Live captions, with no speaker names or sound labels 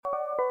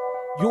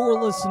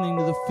You're listening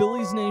to the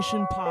Phillies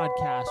Nation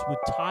podcast with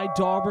Ty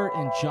Daubert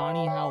and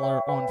Johnny Heller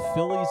on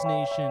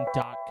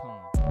PhilliesNation.com.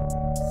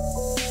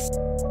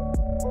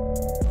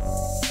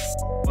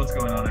 What's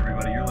going on,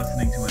 everybody? You're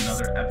listening to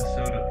another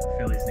episode of the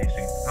Phillies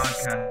Nation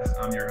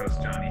podcast. I'm your host,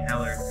 Johnny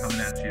Heller, coming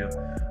at you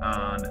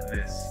on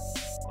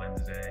this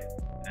Wednesday.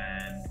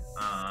 And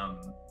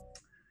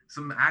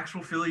some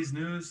actual Phillies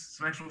news,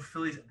 some actual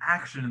Phillies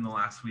action in the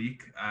last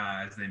week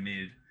as they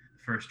made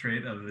the first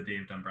trade of the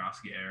Dave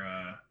Dombrowski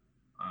era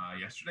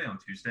yesterday on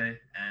Tuesday.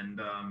 And,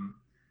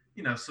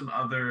 some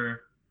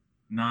other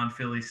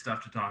non-Philly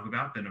stuff to talk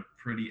about. Been a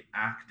pretty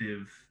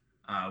active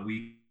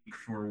week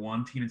for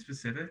one team in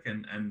specific,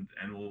 and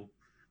we'll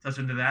touch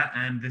into that.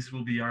 And this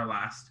will be our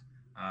last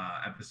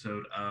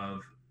episode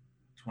of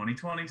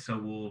 2020, so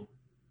we'll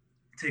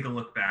take a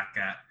look back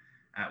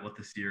at what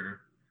this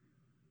year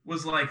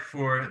was like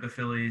for the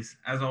Phillies.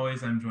 As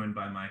always, I'm joined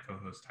by my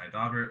co-host Ty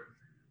Daubert.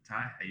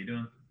 Ty, how you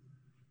doing?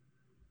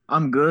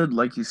 I'm good.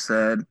 Like you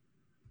said,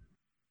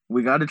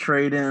 we got a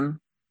trade in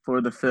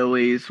for the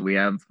Phillies. We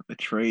have a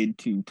trade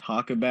to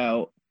talk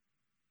about.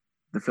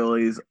 The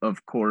Phillies,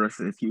 of course,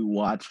 if you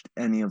watched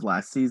any of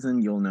last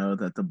season, you'll know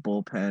that the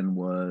bullpen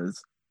was,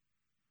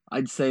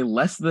 I'd say,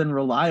 less than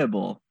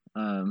reliable.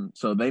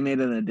 So they made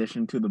an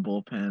addition to the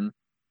bullpen,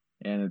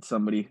 and it's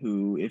somebody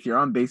who, if you're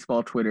on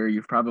baseball Twitter,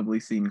 you've probably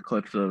seen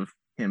clips of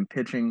him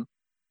pitching.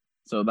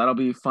 So that'll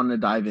be fun to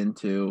dive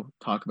into,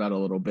 talk about a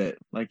little bit.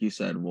 Like you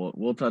said,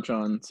 we'll touch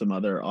on some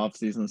other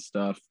offseason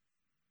stuff.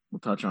 We'll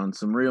touch on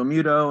some Real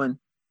Muto, and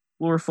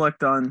we'll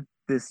reflect on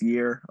this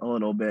year a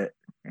little bit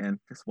and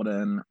just what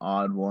an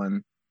odd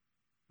one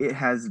it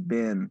has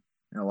been.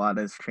 A lot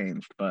has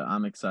changed, but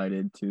I'm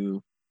excited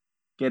to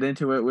get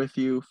into it with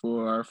you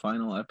for our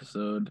final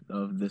episode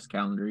of this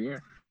calendar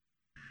year.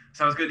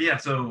 Sounds good. Yeah.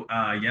 So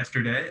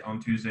yesterday on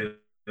Tuesday,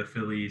 the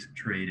Phillies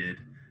traded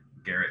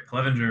Garrett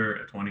Clevenger,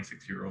 a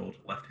 26-year-old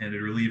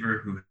left-handed reliever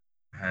who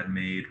had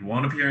made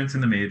one appearance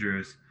in the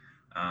majors,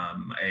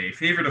 a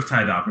favorite of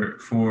Ty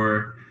Daubert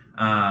for.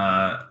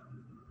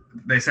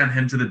 They sent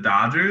him to the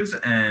Dodgers,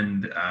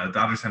 and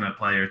Dodgers sent a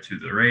player to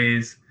the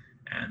Rays,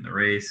 and the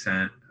Rays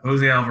sent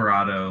Jose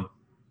Alvarado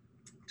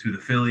to the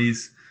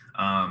Phillies.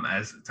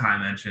 As Ty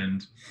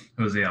mentioned,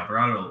 Jose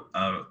Alvarado,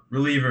 a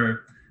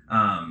reliever,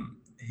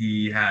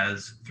 he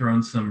has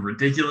thrown some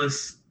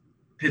ridiculous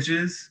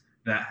pitches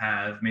that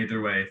have made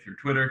their way through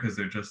Twitter because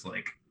they're just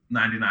like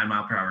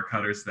 99-mile-per-hour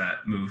cutters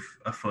that move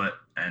a foot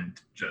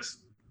and just,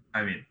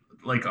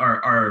 like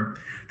are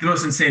the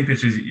most insane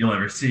pitches you'll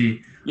ever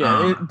see.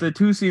 Yeah, the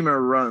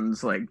two-seamer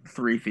runs like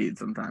 3 feet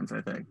sometimes, I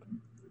think.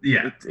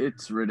 Yeah.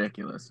 It's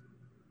ridiculous.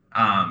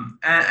 And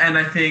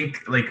I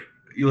think, like,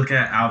 you look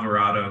at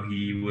Alvarado,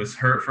 he was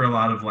hurt for a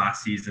lot of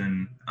last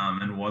season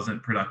and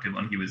wasn't productive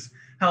when he was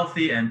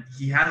healthy, and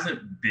he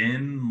hasn't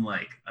been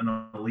like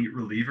an elite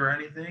reliever or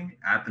anything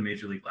at the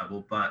major league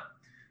level, but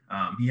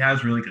he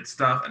has really good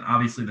stuff. And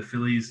obviously the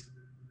Phillies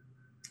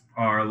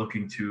are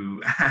looking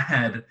to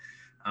add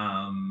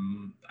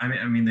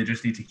they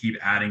just need to keep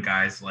adding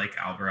guys like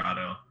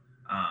Alvarado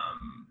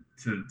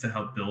to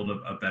help build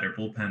a better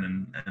bullpen,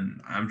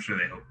 and I'm sure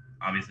they hope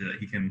obviously that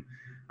he can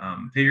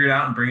figure it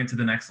out and bring it to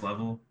the next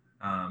level,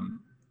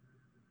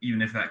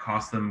 even if that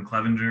costs them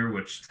Clevenger.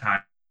 Which,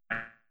 Ty,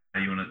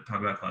 you want to talk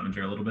about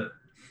Clevenger a little bit?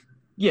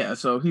 Yeah,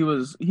 so he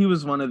was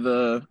one of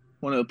the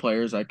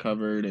players I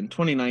covered in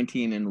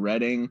 2019 in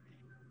Reading,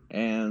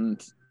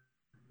 and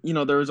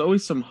there was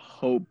always some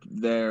hope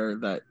there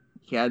that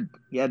he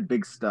had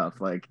big stuff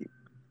like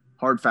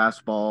hard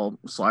fastball,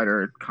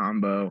 slider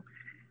combo,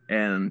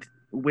 and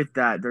with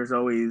that, there's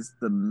always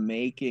the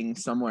making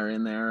somewhere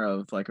in there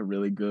of like a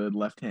really good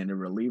left-handed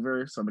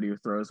reliever, somebody who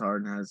throws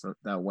hard and has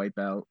that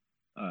wipeout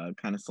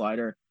kind of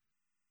slider.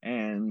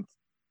 And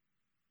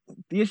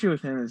the issue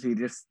with him is he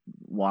just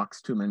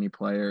walks too many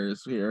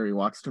players here. He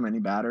walks too many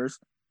batters.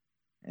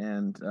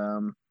 And,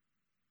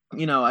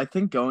 I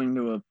think going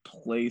to a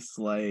place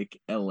like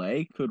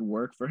LA could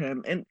work for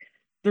him. And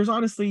there's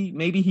honestly,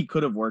 maybe he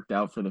could have worked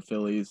out for the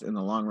Phillies in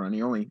the long run.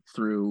 He only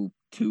threw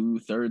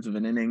 2/3 of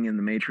an inning in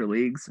the major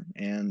leagues.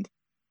 And,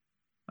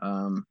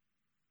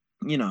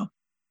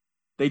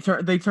 they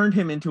turned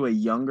him into a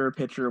younger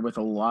pitcher with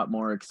a lot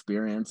more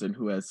experience and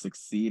who has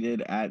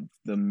succeeded at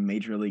the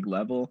major league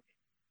level.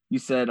 You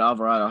said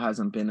Alvarado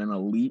hasn't been an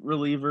elite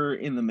reliever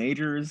in the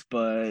majors,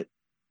 but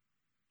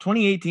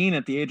 2018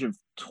 at the age of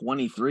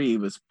 23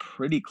 was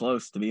pretty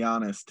close, to be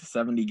honest.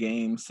 70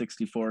 games,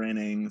 64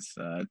 innings,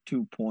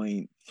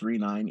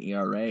 2.39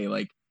 ERA.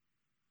 Like,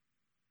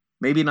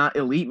 maybe not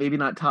elite, maybe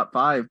not top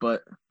 5,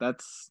 but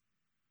that's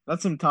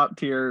some top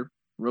tier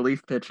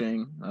relief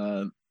pitching.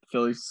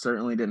 Phillies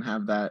certainly didn't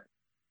have that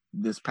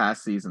this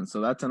past season, so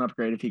that's an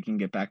upgrade if he can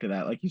get back to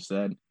that. Like you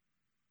said,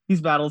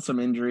 he's battled some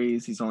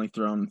injuries. He's only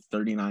thrown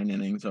 39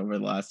 innings over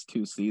the last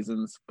 2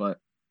 seasons, but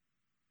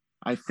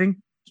I think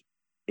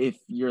if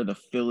you're the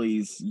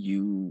Phillies,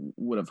 you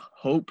would have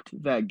hoped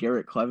that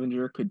Garrett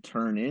Clevenger could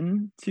turn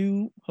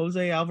into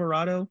Jose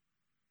Alvarado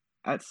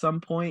at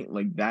some point,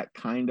 like that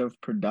kind of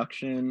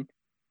production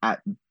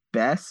at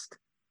best.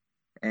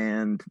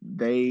 and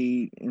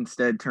they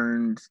instead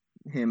turned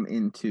him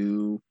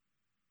into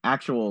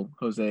actual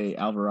Jose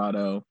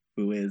Alvarado,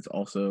 who is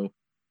also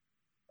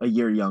a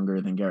year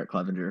younger than Garrett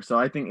Clevenger. So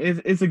I think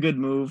it's a good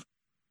move.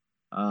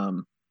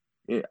 I'll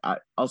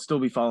still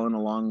be following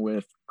along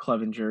with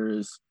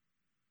Clevenger's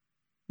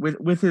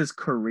with his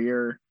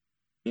career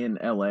in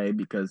LA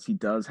because he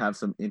does have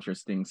some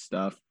interesting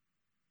stuff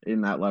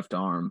in that left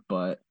arm.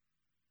 But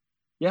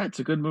yeah, it's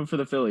a good move for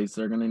the Phillies.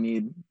 They're going to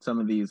need some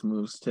of these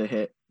moves to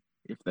hit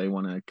if they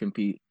want to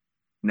compete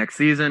next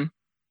season.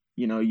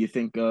 You know, you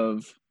think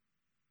of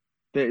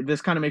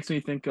this kind of makes me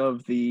think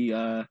of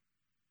the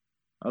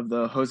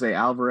Jose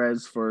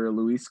Alvarez for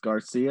Luis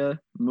Garcia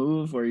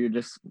move where you're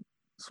just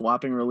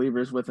swapping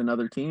relievers with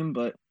another team,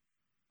 but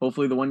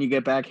hopefully the one you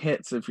get back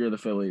hits if you're the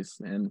Phillies,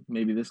 and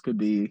maybe this could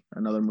be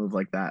another move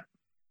like that.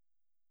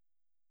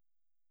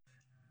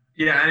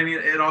 Yeah, I mean,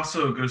 it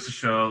also goes to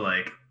show,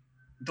 like,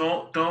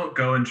 don't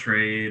go and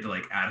trade,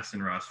 like,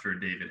 Addison Russ for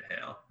David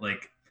Hale.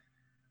 Like,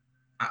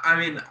 I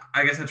mean,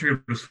 I guess that trade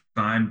was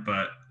fine,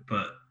 but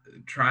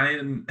try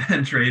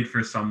and trade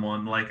for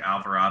someone like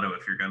Alvarado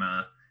if you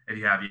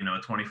have, you know,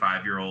 a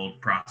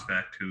 25-year-old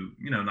prospect who,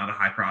 you know, not a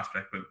high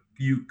prospect, but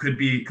you could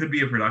be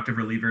a productive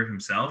reliever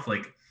himself.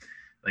 Like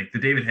the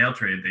David Hale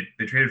trade,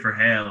 they traded for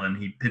Hale and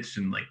he pitched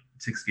in like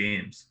 6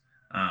 games.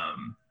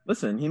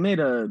 Listen, he made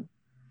a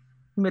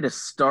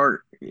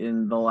start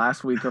in the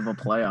last week of a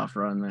playoff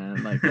run,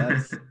 man. Like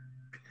that's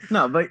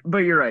no, but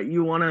you're right.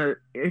 You want to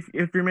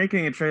if you're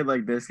making a trade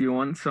like this, you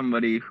want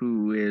somebody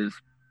who is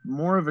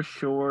more of a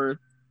sure.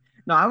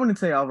 No, I wouldn't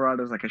say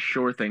Alvarado is like a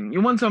sure thing.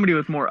 You want somebody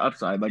with more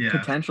upside, like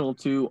potential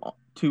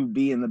to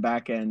be in the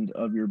back end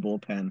of your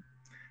bullpen,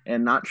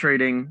 and not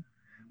trading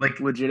like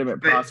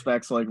legitimate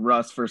prospects like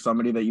Russ for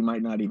somebody that you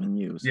might not even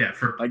use. Yeah,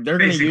 for like they're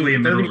going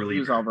to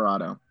use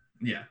Alvarado.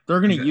 Yeah,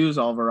 they're going to use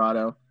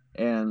Alvarado,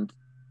 and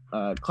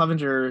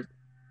Clevenger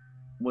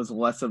was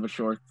less of a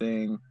sure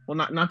thing. Well,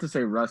 not to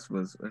say Russ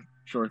was a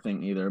sure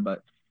thing either,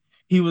 but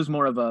he was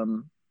more of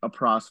a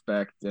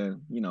prospect,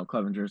 and you know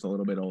Clevenger's a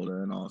little bit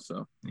older, and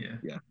also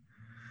yeah.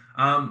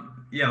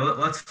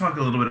 Let's talk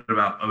a little bit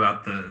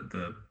about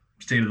the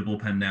state of the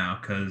bullpen now,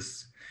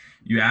 because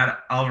you add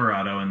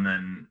Alvarado, and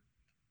then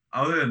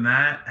other than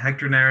that,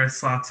 Hector Neris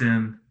slots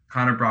in,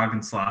 Connor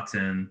Brogdon slots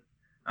in,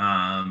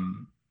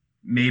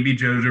 maybe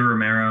Jojo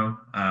Romero.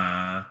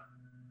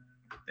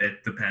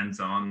 It depends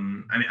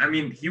on. I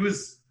mean,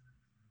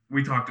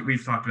 we've talked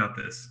about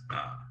this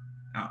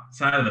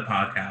outside of the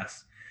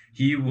podcast.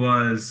 He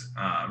was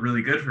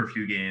really good for a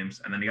few games,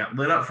 and then he got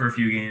lit up for a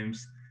few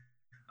games.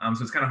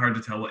 So it's kind of hard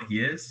to tell what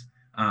he is.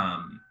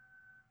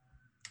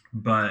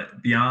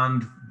 But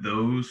beyond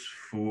those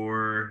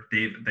four,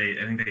 I think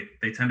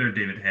they tendered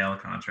David Hale a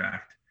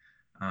contract.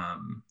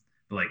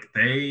 Like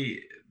they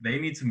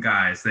need some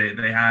guys.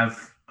 They have.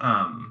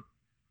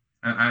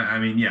 I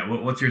mean, yeah.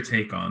 What's your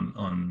take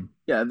on?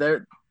 Yeah,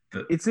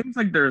 it seems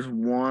like there's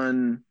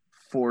one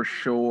for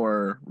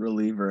sure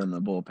reliever in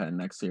the bullpen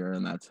next year,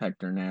 and that's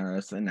Hector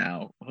Neris, and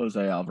now Jose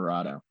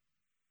Alvarado.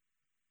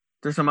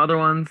 There's some other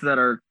ones that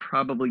are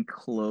probably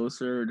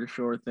closer to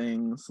sure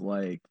things,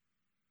 like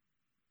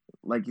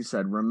you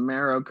said,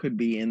 Romero could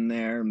be in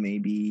there,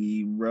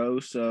 maybe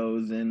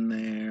Roso's in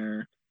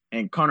there,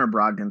 and Connor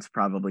Brogdon's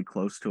probably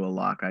close to a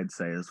lock, I'd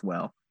say, as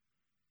well.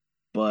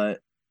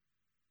 But,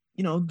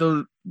 you know,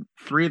 those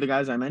 3 of the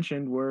guys I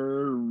mentioned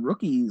were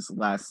rookies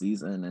last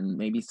season, and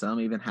maybe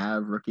some even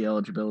have rookie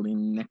eligibility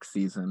next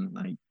season.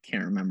 I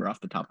can't remember off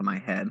the top of my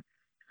head,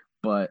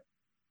 but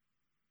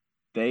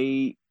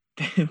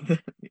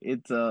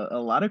it's a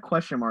lot of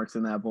question marks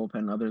in that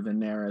bullpen other than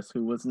Neris,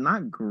 who was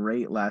not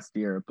great last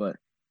year, but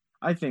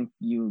I think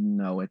you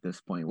know at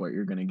this point what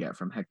you're going to get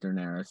from Hector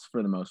Neris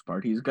for the most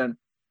part.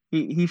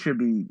 He should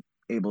be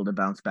able to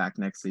bounce back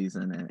next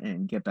season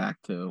and get back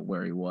to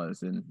where he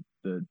was in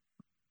the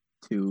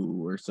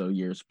 2 or so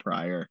years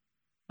prior,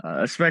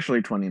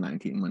 especially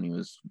 2019 when he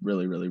was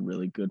really, really,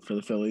 really good for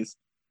the Phillies.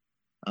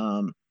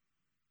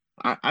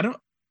 I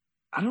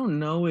don't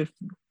know if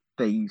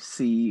they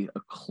see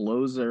a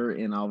closer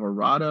in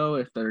Alvarado,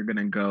 if they're going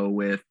to go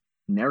with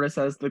Neris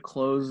as the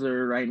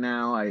closer right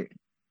now.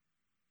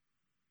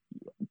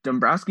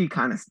 Dombrowski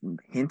kind of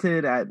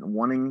hinted at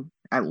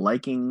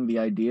liking the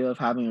idea of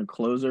having a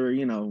closer.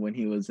 You know, when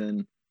he was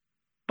in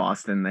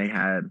Boston, they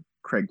had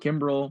Craig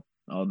Kimbrell,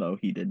 although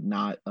he did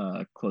not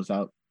close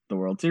out the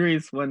World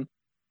Series when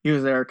he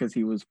was there because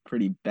he was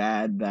pretty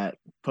bad that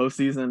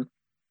postseason.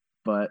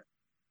 But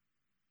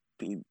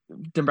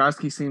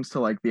Dombrowski seems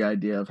to like the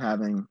idea of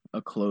having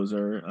a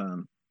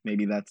closer.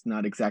 Maybe that's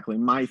not exactly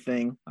my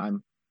thing.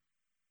 I'm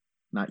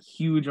not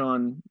huge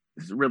on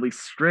really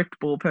strict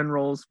bullpen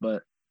roles,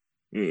 but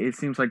it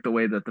seems like the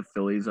way that the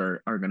Phillies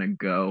are going to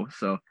go.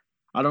 So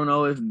I don't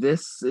know if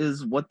this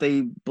is what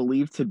they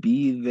believe to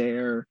be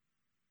their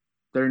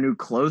new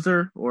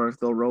closer, or if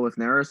they'll roll with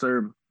Neris,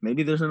 or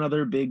maybe there's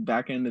another big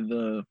back end of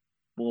the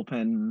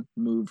bullpen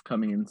move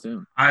coming in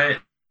soon.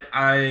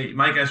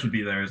 My guess would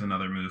be there's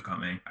another move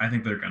coming. I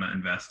think they're going to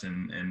invest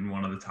in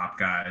one of the top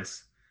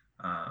guys.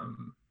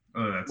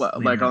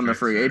 Like on the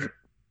free agent.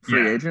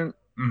 free agent?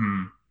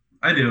 Mm-hmm.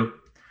 I do.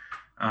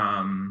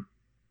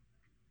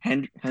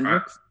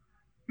 Hendricks?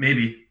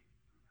 Maybe.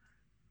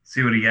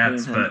 See what he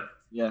gets, but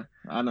yeah,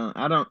 I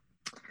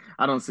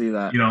don't see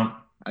that. you don't.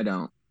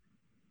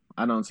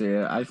 I don't see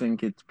it. I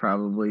think it's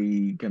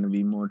probably going to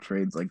be more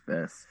trades like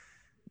this.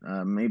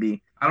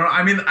 Maybe. I don't.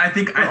 I mean, I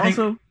think.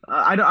 Also,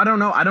 I don't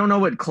know. I don't know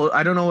what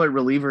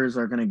relievers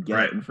are going to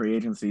get in free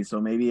agency. So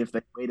maybe if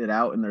they wait it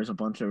out and there's a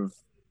bunch of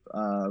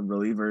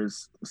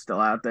relievers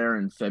still out there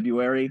in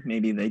February,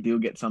 maybe they do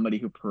get somebody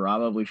who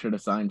probably should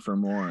have signed for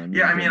more. And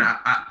yeah, I mean,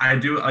 I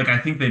do like. I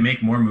think they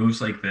make more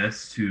moves like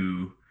this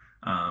to,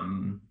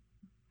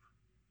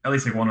 at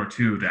least like one or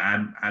two to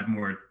add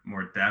more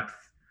depth.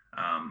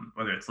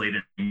 Whether it's late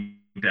in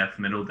depth,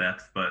 middle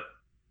depth, but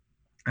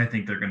I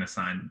think they're gonna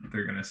sign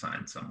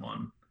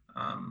someone.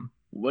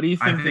 What do you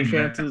think the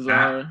chances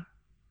are?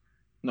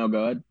 No,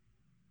 go ahead.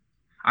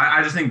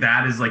 I just think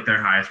that is like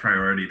their highest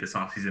priority this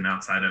offseason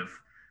outside of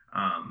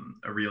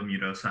a Real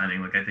Muto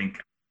signing. Like I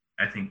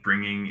think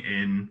bringing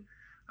in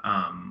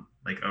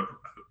like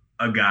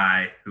a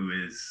guy who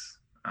is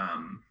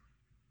an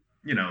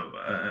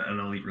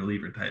elite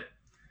reliever type.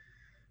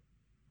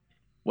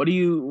 What do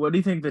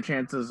you think the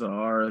chances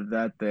are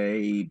that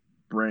they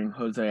bring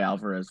Jose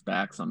Alvarez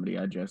back? Somebody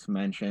I just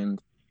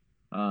mentioned.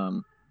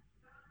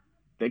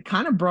 They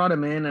kind of brought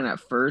him in, and at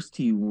first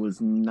he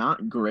was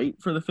not great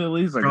for the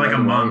Phillies. For like a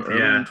month,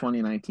 early in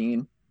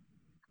 2019.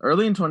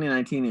 Early in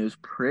 2019, he was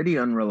pretty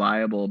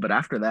unreliable, but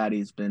after that,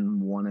 he's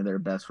been one of their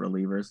best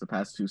relievers the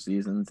past 2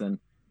 seasons, and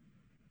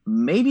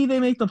maybe they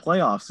make the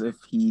playoffs if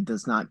he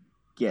does not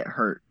get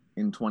hurt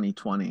in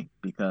 2020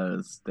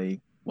 because they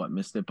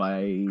missed it by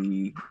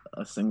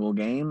a single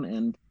game,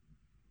 and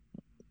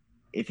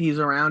if he's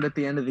around at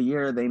the end of the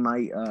year, they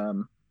might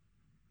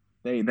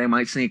they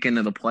might sneak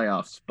into the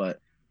playoffs. But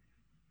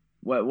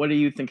what do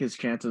you think his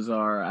chances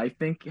are? I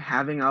think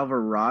having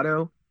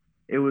Alvarado,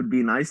 it would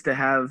be nice to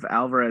have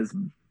Alvarez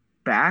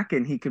back,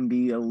 and he can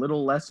be a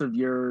little less of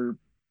your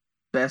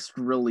best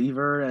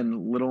reliever and a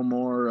little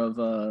more of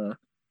a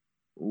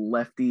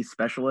lefty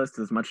specialist,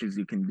 as much as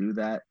you can do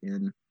that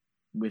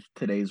with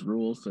today's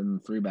rules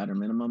and 3-batter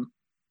minimum.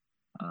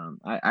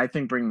 I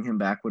think bringing him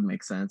back would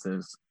make sense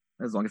as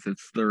long as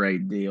it's the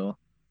right deal.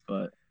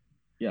 But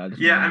yeah,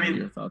 I mean,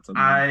 your thoughts on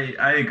that.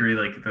 I agree.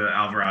 Like the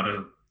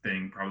Alvarado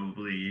thing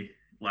probably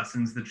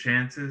lessens the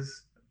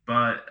chances,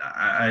 but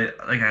I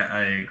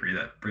agree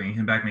that bringing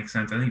him back makes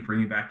sense. I think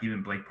bringing back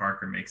even Blake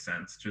Parker makes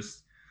sense.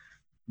 Just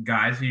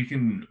guys who you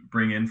can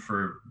bring in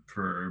for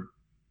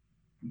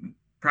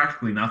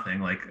practically nothing,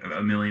 like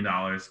 $1 million,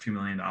 $2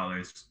 million,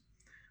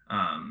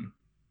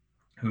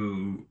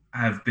 who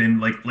have been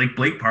like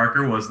Blake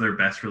Parker was their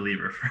best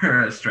reliever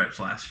for a stretch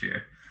last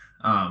year.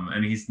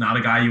 And he's not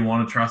a guy you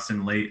want to trust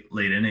in late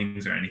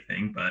innings or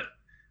anything, but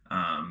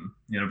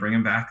bring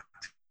him back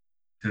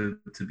to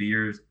be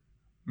your,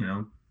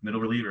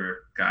 middle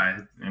reliever guy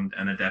and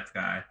a depth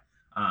guy.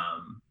 I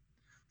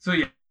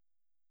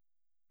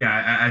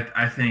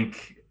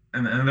think,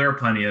 and there are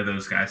plenty of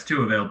those guys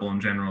too available in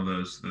general.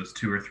 Those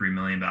 $2 or $3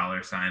 million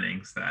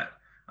signings that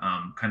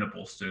kind of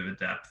bolster the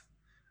depth.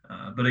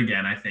 But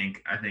again, I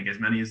think as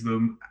many as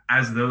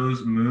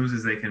those moves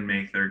as they can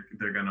make,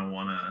 they're gonna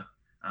want to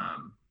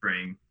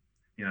bring,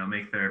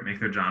 make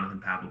their Jonathan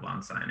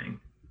Papelbon signing.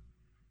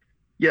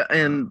 Yeah,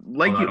 and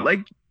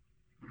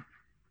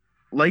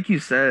like you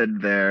said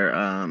there,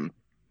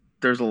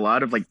 there's a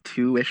lot of like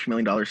 $2-ish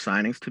million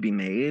signings to be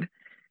made,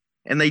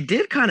 and they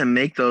did kind of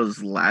make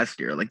those last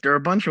year. Like there are a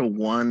bunch of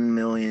 $1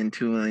 million,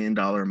 $2 million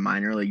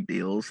minor league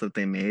deals that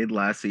they made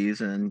last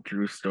season.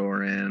 Drew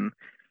Storen,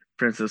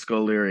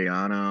 Francisco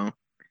Liriano,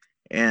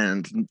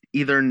 and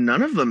either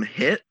none of them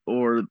hit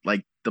or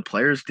like the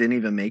players didn't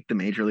even make the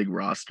major league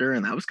roster,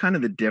 and that was kind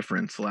of the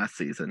difference last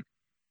season.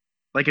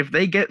 Like if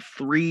they get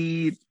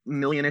 $3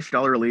 million-ish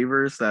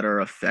relievers that are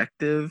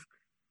effective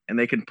and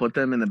they can put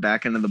them in the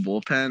back end of the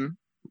bullpen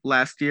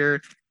last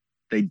year,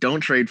 they don't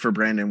trade for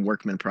Brandon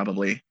Workman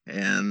probably,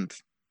 and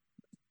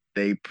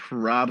they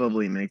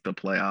probably make the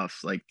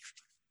playoffs. Like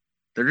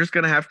they're just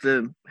gonna have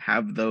to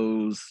have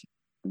those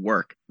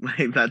work.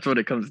 Like that's what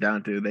it comes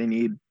down to. They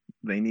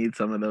need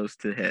some of those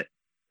to hit.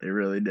 They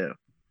really do.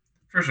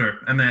 For sure,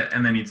 and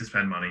they need to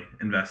spend money,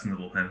 invest in the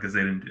bullpen, because they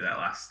didn't do that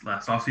last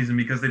offseason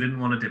because they didn't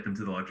want to dip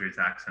into the luxury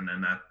tax. And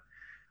then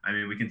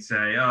we could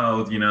say,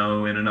 in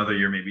another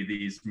year maybe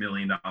these $1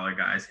 million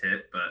guys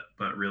hit,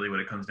 but really what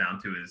it comes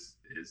down to is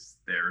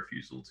their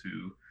refusal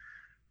to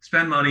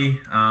spend money.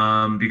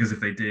 Because if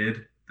they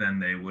did, then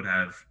they would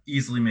have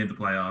easily made the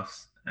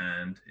playoffs.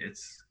 And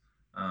it's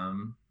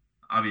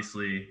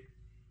obviously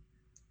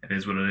it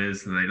is what it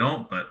is. So they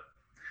don't, but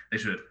they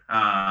should.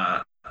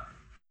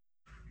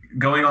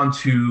 Going on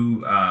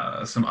to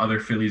some other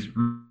Phillies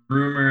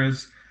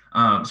rumors.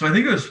 So I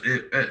think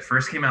it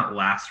first came out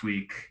last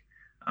week.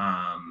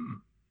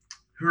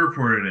 Who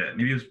reported it?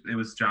 Maybe it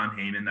was John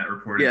Heyman that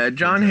reported. Yeah,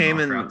 John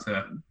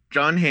Heyman.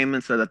 John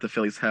Heyman said that the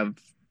Phillies have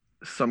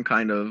some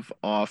kind of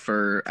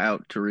offer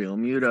out to Real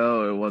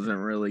Muto. It wasn't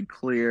really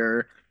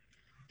clear.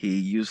 He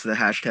used the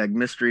hashtag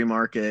mystery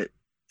market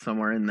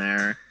somewhere in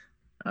there,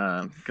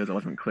 because it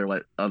wasn't clear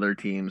what other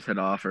teams had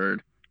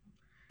offered.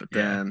 But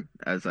Yeah.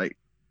 then,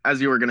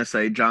 as you were gonna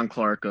say, John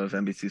Clark of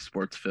NBC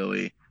Sports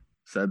Philly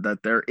said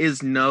that there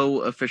is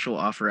no official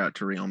offer out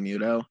to Real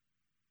Muto,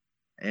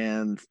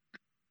 and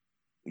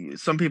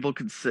some people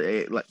could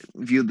say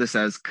view this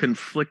as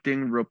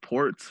conflicting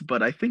reports,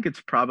 but I think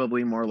it's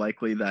probably more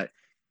likely that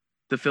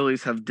the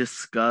Phillies have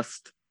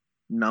discussed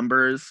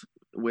numbers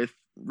with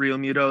Real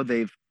Muto.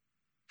 They've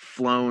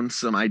flown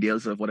some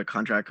ideas of what a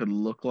contract could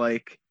look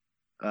like.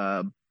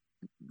 Uh,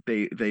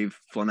 they've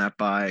flown that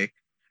by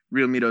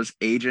Real Muto's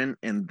agent,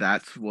 and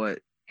that's what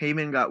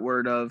Heyman got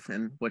word of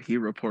and what he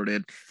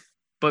reported.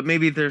 But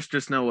maybe there's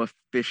just no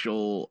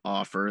official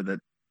offer, that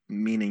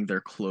meaning they're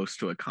close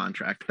to a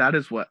contract. That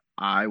is what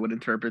I would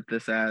interpret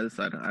this as.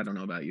 I don't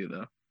know about you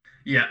though.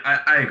 Yeah,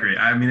 I agree.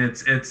 I mean,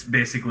 it's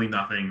basically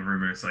nothing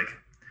rumors. Like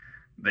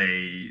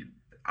they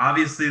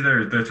obviously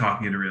they're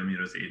talking to Real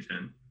Muto's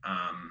agent.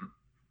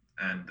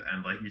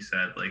 And like you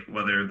said, like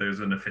whether there's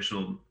an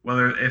official,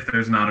 whether if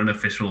there's not an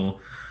official,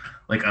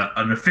 like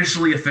an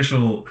officially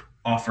official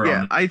offer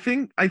Yeah, on I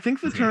think the the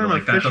table, term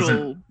like that official.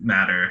 doesn't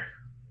matter.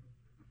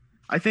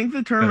 I think the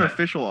Go term ahead.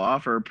 official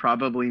offer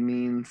probably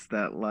means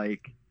that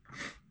like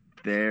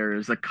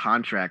there's a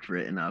contract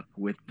written up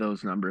with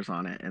those numbers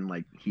on it, and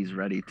like he's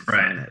ready to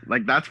sign Right. it.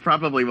 Like that's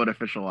probably what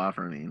official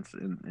offer means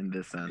in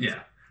this sense. Yeah.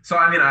 So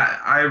I mean,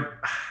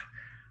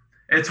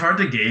 it's hard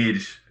to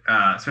gauge,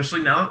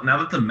 especially now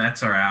that the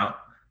Mets are out,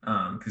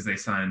 because they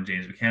signed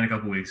James McCann a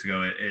couple weeks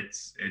ago.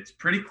 It's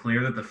pretty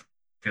clear that the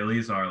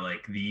Phillies are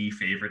like the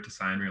favorite to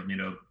sign Real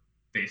Muto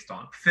based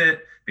on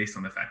fit, based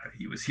on the fact that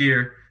he was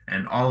here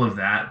and all of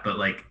that. But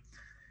like,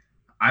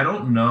 I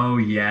don't know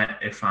yet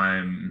if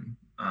I'm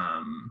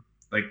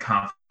like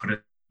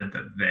confident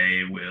that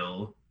they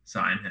will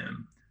sign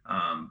him.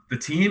 The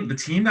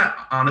team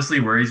that honestly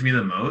worries me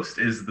the most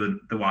is the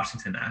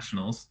Washington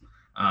Nationals.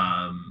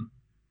 Um,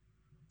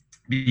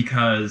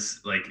 because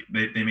like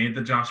they made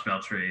the Josh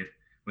Bell trade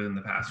within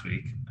the past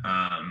week.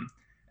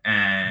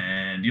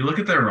 And you look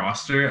at their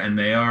roster and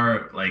they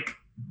are like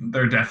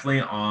they're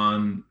definitely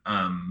on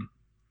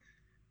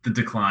the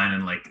decline,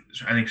 and like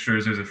I think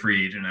Scherzer's a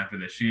free agent after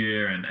this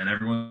year, and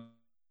everyone's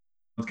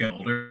getting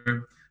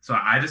older. So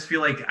I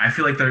feel like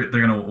they're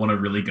gonna want to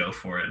really go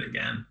for it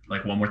again,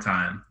 like one more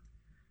time.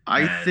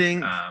 I And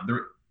think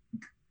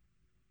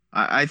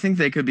I think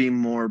they could be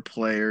more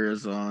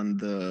players on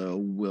the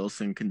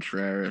Wilson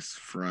Contreras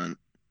front.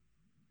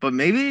 But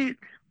maybe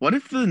what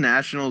if the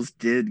Nationals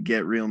did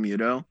get Real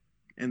Muto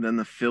and then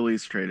the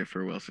Phillies traded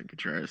for Wilson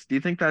Contreras? Do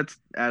you think that's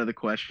out of the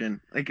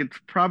question? Like it's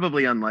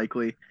probably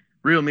unlikely.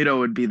 Real Muto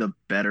would be the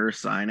better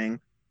signing,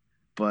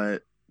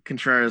 but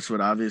Contreras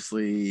would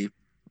obviously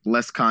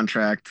less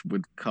contract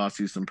would cost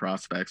you some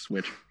prospects,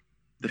 which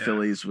the yeah.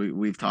 Phillies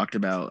we've talked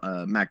about.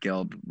 Matt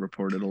Gelb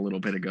reported a little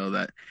bit ago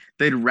that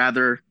they'd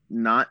rather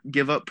not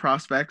give up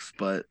prospects,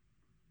 but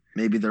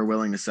maybe they're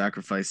willing to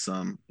sacrifice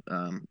some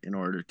in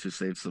order to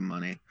save some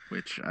money.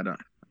 Which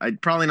I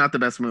probably not the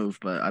best move,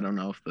 but I don't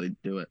know if they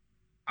do it.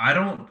 I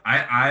don't.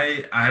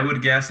 I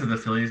would guess that the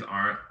Phillies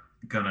aren't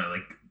gonna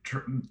like.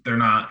 They're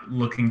not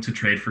looking to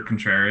trade for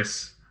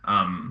Contreras.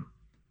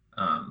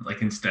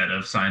 Like instead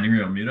of signing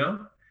Real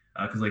Muto,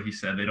 because like you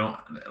said, they don't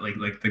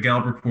like the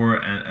Gallup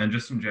report and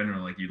just in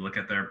general. Like you look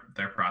at their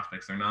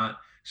prospects, they're not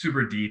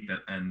super deep,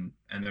 and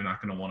they're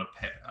not going to want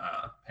to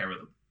pair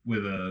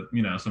with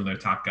some of their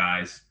top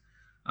guys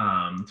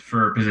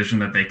for a position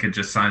that they could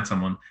just sign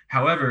someone.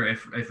 However,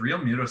 if Real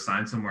Muto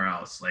signs somewhere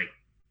else, like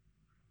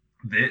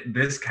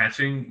this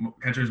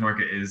catcher's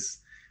market is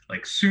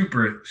like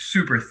super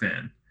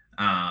thin.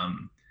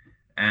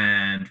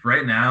 And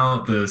right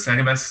now, the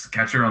second best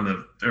catcher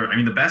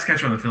the best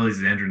catcher on the Phillies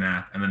is Andrew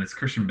Knapp, and then it's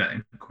Christian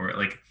Betancourt.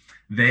 Like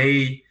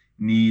they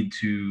need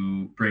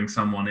to bring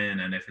someone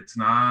in, and if it's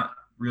not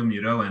Real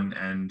Muto,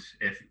 and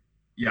if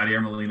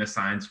Yadier Molina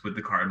signs with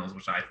the Cardinals,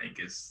 which I think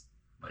is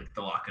like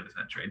the lock of the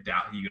century, I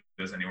doubt he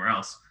goes anywhere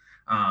else.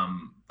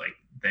 Like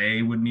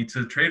they would need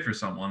to trade for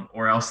someone,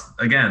 or else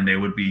again they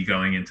would be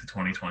going into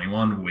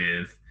 2021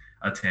 with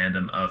a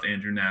tandem of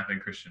Andrew Knapp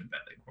and Christian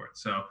Betancourt.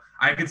 So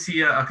I could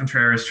see a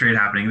Contreras trade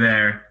happening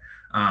there,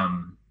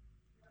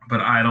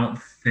 but I don't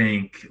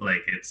think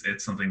like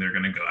it's something they're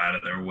going to go out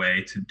of their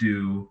way to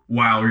do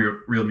while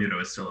Real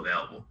Muto is still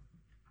available.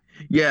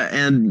 Yeah,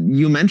 and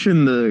you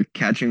mentioned the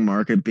catching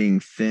market being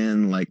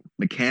thin. Like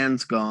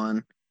McCann's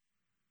gone,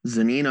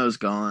 Zunino's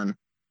gone.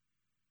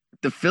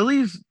 The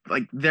Phillies,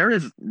 like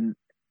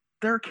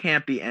there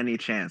can't be any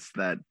chance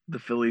that the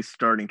Phillies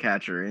starting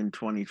catcher in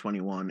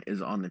 2021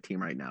 is on the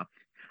team right now.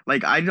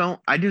 Like I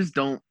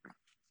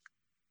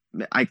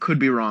could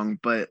be wrong,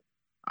 but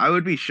I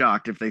would be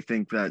shocked if they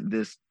think that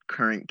this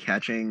current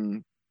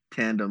catching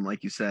tandem,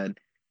 like you said,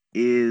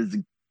 is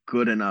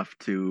good enough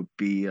to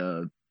be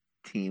a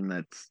team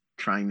that's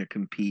trying to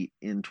compete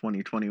in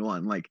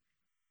 2021. Like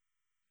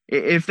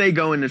if they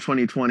go into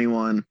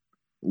 2021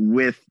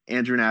 with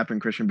Andrew Knapp and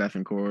Christian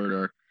Betancourt,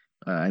 or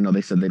I know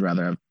they said they'd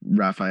rather have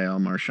Rafael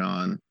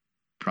Marchand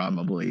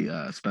probably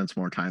spend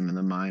some more time in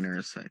the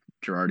minors.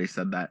 Girardi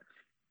said that.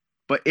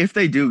 But if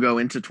they do go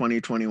into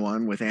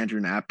 2021 with Andrew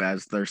Knapp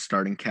as their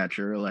starting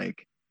catcher,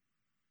 like,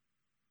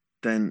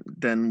 then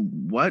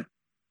what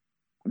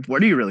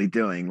are you really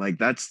doing? Like,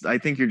 I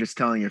think you're just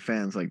telling your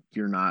fans like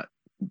you're not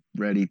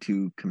ready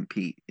to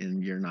compete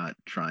and you're not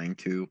trying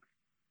to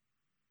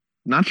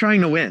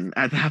win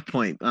at that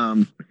point.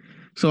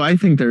 So I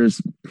think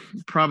there's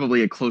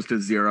probably a close to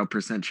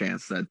 0%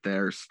 chance that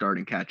their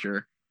starting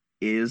catcher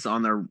is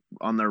on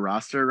their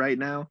roster right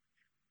now.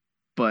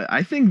 But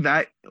I think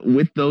that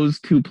with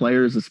those two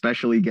players,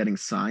 especially getting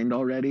signed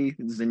already,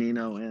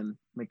 Zunino and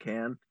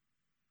McCann,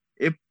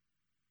 it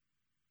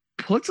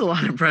puts a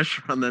lot of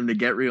pressure on them to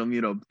get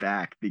Realmuto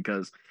back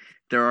because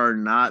there are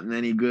not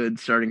many good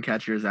starting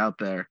catchers out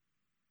there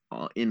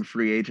in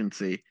free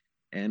agency.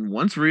 And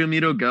once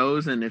Realmuto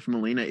goes, and if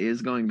Molina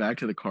is going back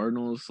to the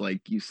Cardinals,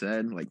 like you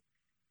said, like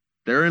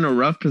they're in a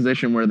rough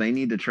position where they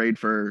need to trade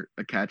for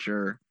a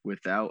catcher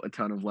without a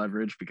ton of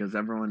leverage because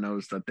everyone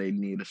knows that they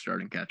need a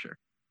starting catcher.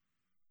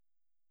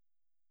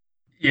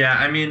 Yeah,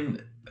 I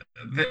mean,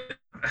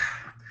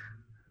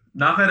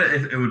 not that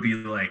it would be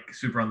like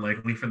super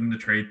unlikely for them to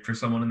trade for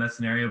someone in that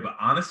scenario, but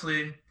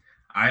honestly,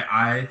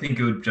 I think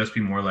it would just be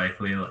more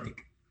likely like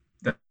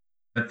that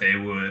they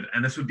would,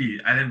 and I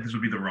think this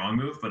would be the wrong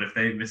move, but if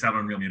they miss out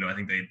on Realmuto, I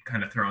think they'd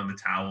kind of throw in the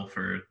towel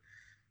for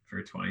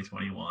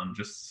 2021,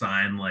 just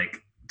sign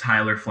like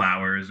Tyler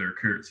Flowers or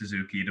Kurt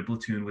Suzuki to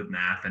platoon with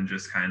Nath and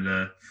just kind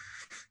of,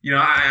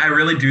 I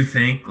really do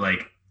think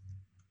like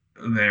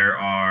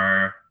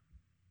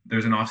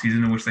there's an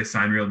offseason in which they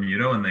sign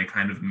Realmuto and they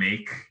kind of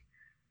make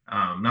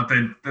not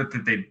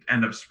that they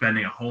end up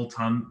spending a whole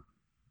ton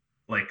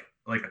like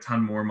a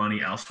ton more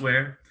money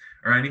elsewhere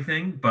or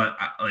anything, but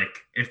like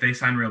if they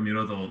sign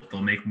Realmuto,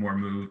 they'll make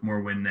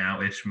more win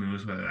now ish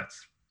moves, whether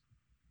that's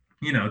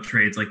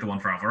trades like the one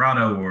for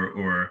Alvarado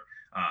or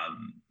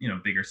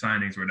bigger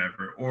signings or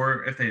whatever,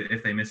 or if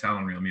they miss out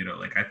on Realmuto,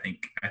 like I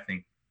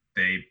think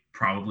they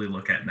probably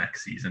look at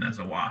next season as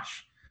a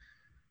wash.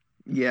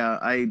 Yeah,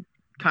 I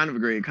kind of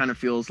agree. It kind of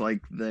feels like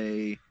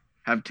they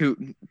have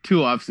two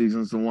off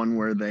seasons, the one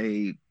where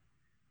they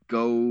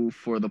go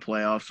for the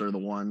playoffs or the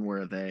one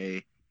where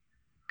they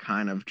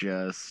kind of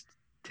just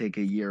take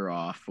a year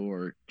off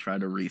or try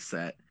to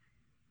reset,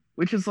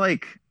 which is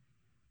like,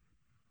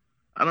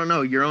 I don't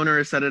know, your owner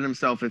has said it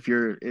himself. If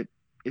you're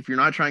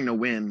not trying to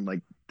win,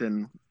 like,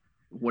 then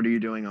what are you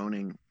doing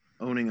owning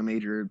a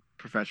major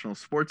professional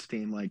sports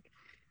team? Like,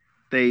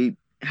 they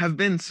have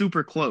been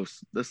super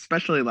close,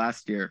 especially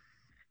last year.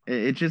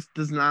 It just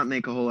does not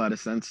make a whole lot of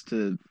sense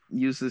to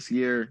use this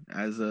year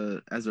as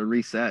a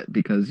reset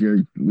because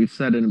we've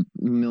said it a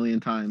million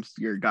times,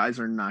 your guys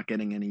are not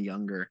getting any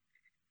younger.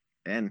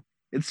 And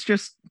it's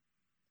just,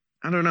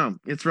 I don't know,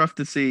 it's rough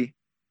to see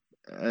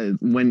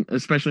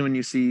especially when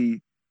you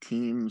see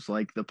teams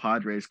like the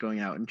Padres going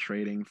out and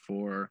trading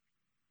for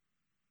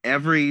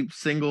every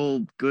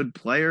single good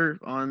player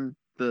on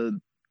the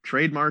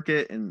trade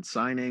market and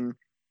signing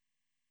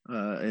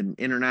an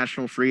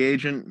international free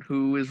agent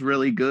who is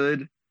really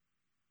good.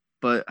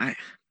 But I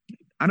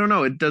don't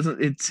know.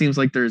 It seems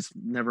like there's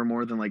never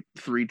more than like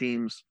 3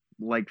 teams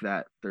like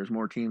that. There's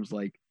more teams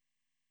like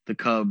the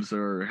Cubs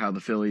or how the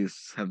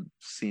Phillies have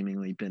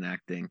seemingly been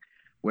acting,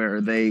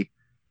 where they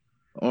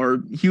are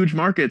huge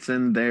markets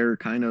and they're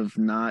kind of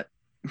not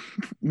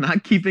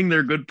keeping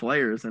their good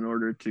players in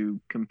order to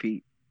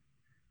compete.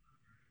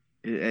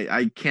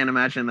 I can't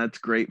imagine that's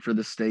great for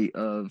the state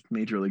of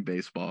Major League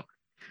Baseball.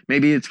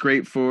 Maybe it's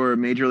great for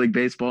Major League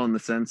Baseball in the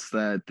sense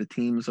that the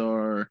teams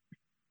are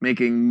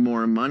making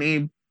more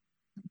money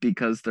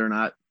because they're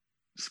not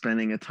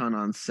spending a ton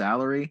on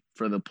salary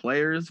for the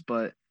players,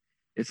 but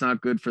it's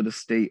not good for the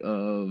state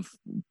of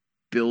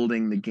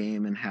building the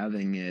game and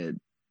having it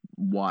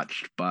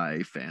watched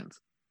by fans.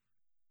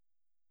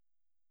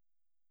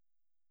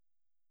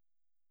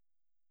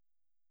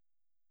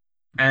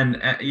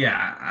 And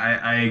yeah,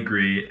 I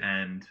agree.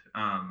 And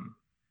I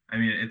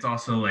mean, it's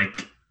also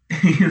like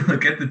you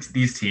look at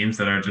these teams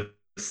that are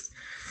just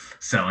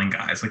selling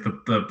guys, like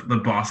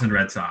the Boston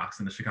Red Sox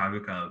and the Chicago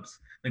Cubs.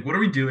 Like, what are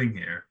we doing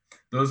here?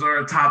 Those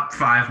are top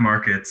 5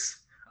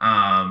 markets.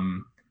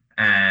 And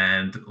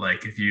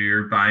like, if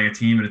you're buying a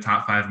team in a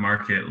top 5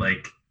 market,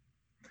 like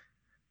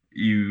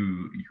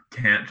you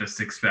can't just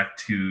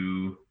expect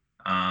to,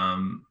 I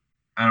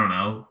don't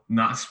know,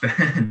 not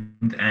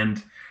spend.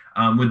 And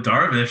with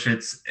Darvish,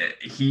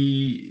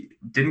 he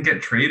didn't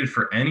get traded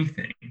for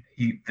anything.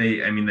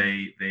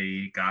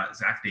 They got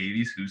Zach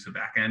Davies, who's a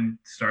back end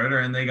starter,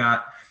 and they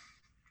got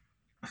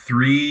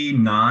 3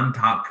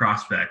 non-top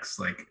prospects.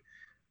 Like,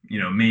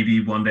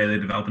 maybe one day they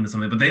develop into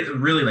something, but they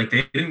really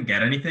they didn't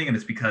get anything, and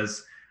it's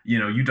because Yu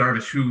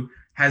Darvish, who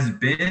has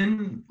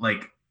been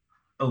like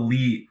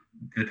elite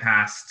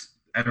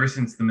ever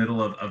since the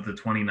middle of the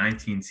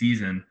 2019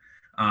 season.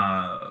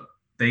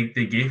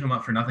 They gave him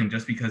up for nothing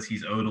just because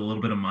he's owed a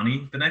little bit of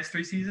money the next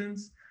 3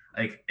 seasons.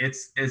 Like,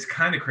 it's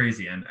kind of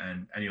crazy. And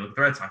you look at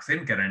the Red Sox, they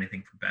didn't get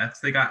anything for Betts.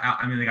 They got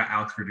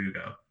Alex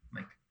Verdugo.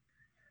 Like,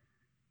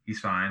 he's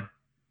fine.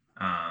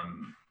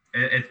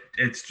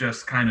 It's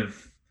just kind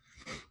of,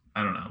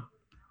 I don't know.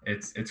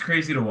 it's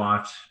crazy to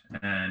watch,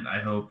 and I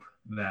hope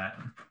that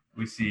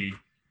we see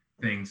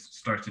things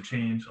start to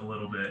change a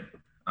little bit.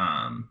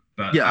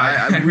 But Yeah,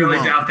 I we really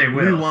won't. doubt they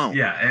will. We won't.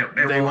 Yeah, it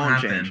They won't won't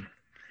happen. change.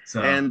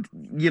 So And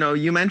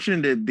you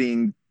mentioned it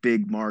being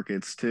big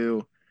markets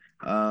too.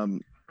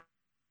 Um,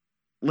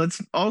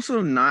 let's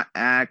also not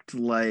act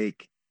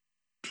like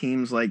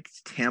teams like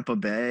Tampa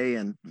Bay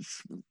and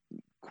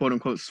quote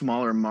unquote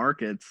smaller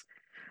markets.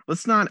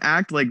 Let's not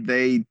act like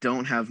they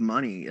don't have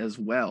money as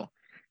well.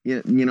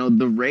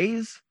 The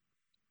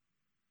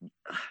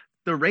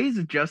Rays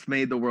just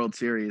made the World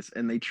Series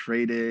and they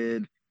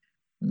traded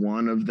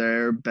one of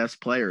their best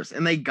players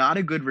and they got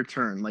a good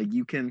return.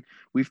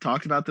 We've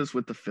talked about this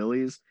with the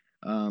Phillies.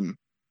 Um,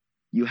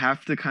 you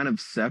have to kind of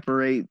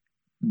separate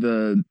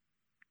the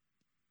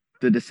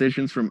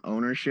decisions from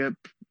ownership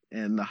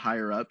and the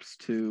higher ups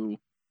to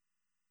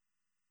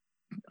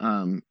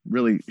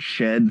really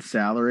shed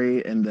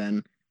salary and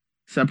then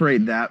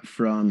separate that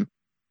from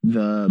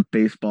the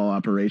baseball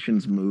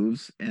operations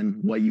moves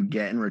and what you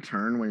get in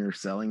return when you're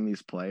selling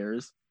these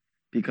players.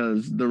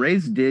 Because the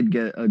Rays did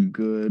get a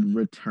good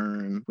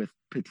return with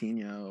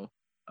Patino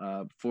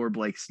for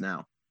Blake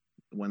Snell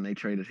when they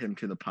traded him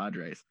to the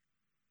Padres.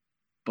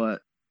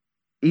 But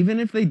even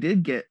if they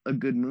did get a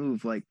good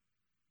move, like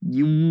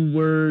you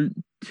were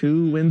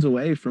 2 wins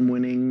away from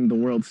winning the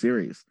World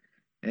Series.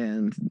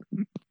 And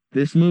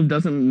this move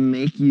doesn't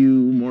make you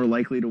more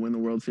likely to win the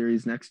World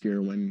Series next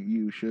year when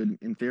you should,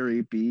 in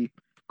theory, be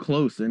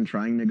close and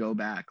trying to go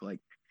back. Like,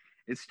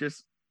 it's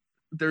just,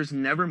 there's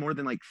never more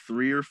than like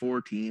 3 or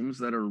 4 teams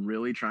that are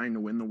really trying to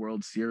win the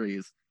World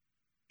Series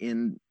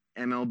in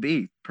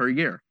MLB per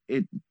year.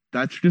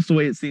 That's just the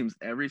way it seems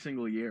every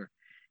single year.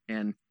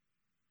 And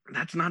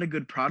that's not a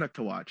good product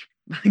to watch.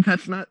 Like,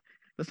 that's not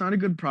a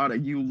good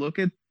product. You look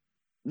at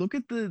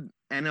the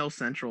NL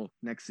Central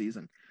next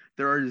season.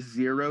 There are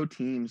 0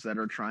 teams that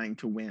are trying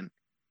to win.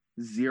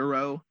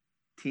 0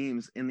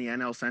 teams in the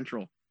NL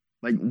Central.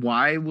 Like,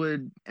 why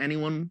would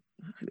anyone?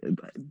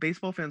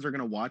 Baseball fans are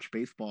going to watch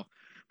baseball,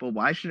 but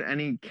why should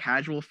any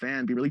casual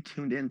fan be really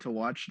tuned in to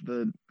watch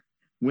the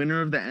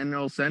winner of the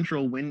NL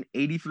Central win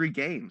 83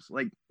 games?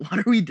 Like, what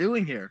are we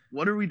doing here?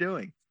 What are we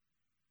doing?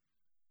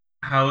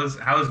 how is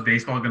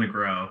baseball going to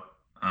grow?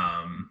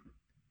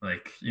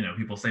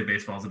 People say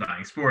baseball is a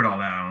dying sport, all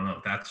that. I don't know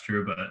if that's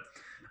true, but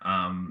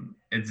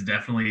it's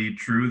definitely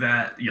true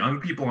that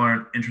young people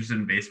aren't interested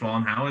in baseball.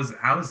 And how is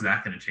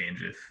that going to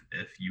change if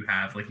you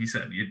have, like you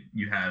said,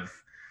 you have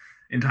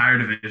entire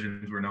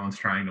divisions where no one's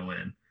trying to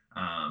win?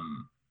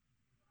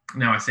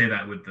 Now I say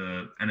that with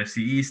the NFC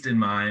East in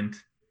mind,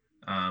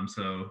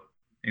 so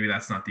maybe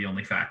that's not the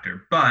only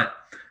factor, but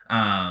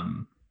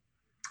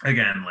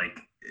again,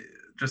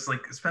 just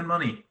spend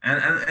money,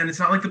 and it's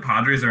not like the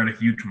Padres are in a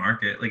huge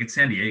market. Like, it's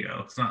San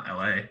Diego, it's not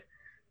LA.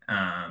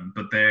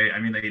 But they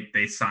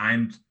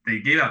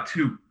gave out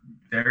 2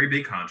 very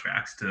big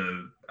contracts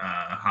to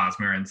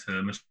Hosmer and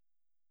to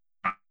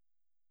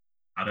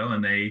Machado,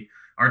 and they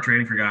are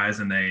trading for guys,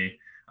 and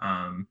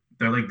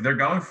they're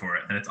going for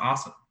it, and it's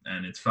awesome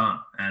and it's fun,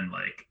 and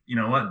you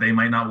know what, they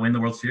might not win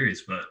the World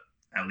Series, but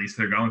at least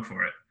they're going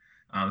for it.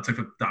 It took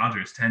the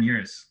Dodgers 10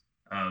 years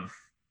of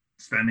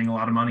spending a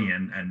lot of money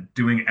and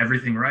doing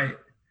everything right,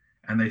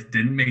 and they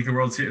didn't make the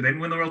World Series. They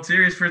didn't win the World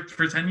Series for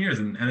 10 years,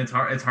 and it's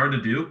hard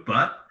to do,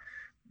 but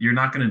you're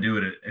not going to do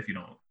it if you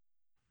don't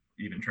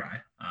even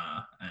try.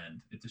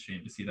 And it's a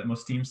shame to see that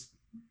most teams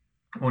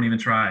won't even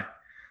try.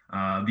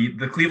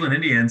 The Cleveland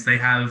Indians, they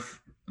have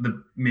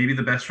maybe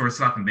the best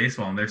shortstop in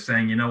baseball, and they're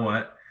saying, you know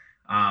what?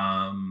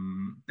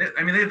 They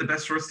have the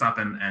best shortstop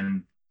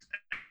and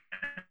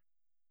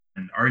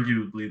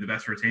arguably the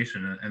best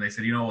rotation, and they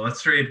said, you know,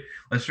 let's trade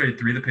 3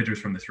 of the pitchers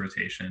from this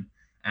rotation,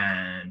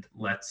 and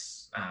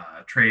let's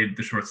trade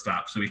the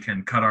shortstop so we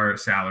can cut our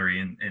salary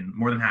in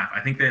more than half. I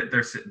think that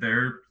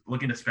they're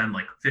looking to spend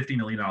like $50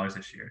 million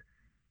this year,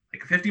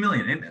 like $50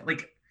 million. And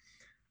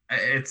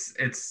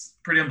it's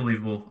pretty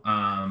unbelievable.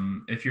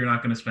 If you're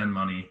not going to spend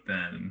money,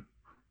 then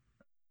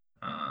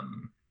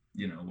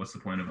what's the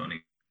point of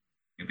owning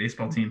a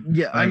baseball team?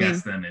 Yeah, I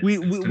guess then it's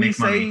to make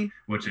money,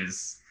 which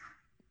is.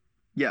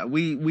 Yeah,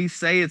 we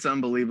say it's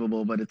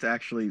unbelievable, but it's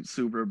actually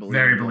super believable.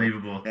 Very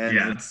believable. And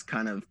yeah. It's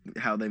kind of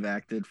how they've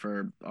acted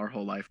for our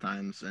whole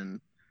lifetimes.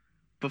 And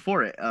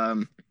before it,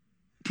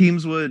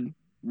 teams would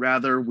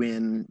rather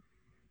win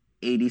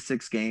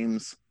 86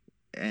 games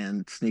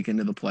and sneak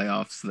into the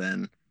playoffs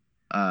than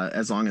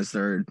as long as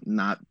they're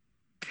not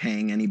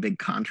paying any big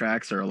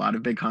contracts or a lot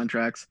of big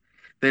contracts.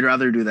 They'd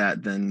rather do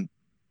that than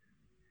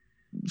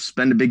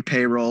spend a big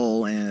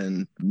payroll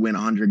and win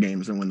 100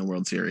 games and win the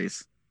World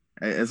Series.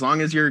 As long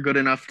as you're good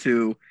enough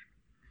to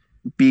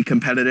be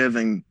competitive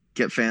and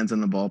get fans in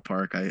the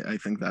ballpark, I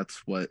think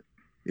that's what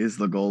is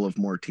the goal of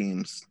more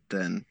teams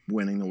than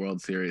winning the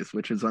World Series,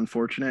 which is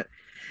unfortunate.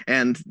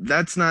 And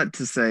that's not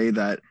to say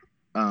that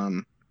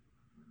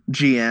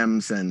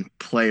GMs and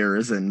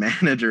players and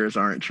managers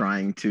aren't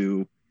trying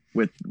to,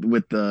 with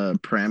the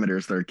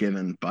parameters they're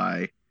given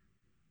by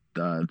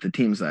the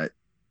teams that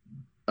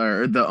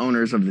are the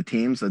owners of the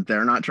teams, that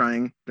they're not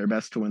trying their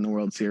best to win the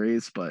World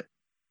Series. But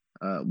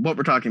What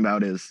we're talking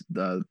about is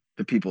the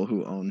people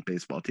who own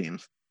baseball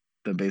teams.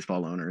 The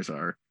baseball owners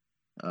are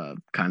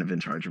kind of in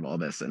charge of all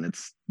this, and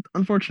it's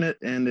unfortunate,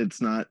 and it's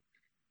not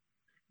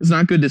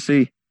good to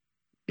see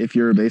if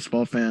you're a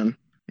baseball fan,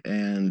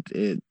 and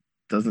it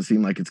doesn't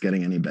seem like it's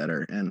getting any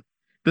better. And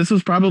this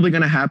was probably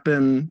going to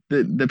happen.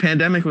 The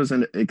pandemic was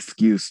an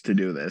excuse to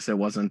do this. It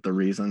wasn't the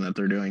reason that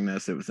they're doing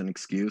this. It was an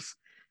excuse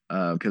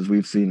because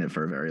we've seen it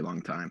for a very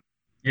long time.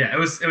 Yeah, it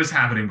was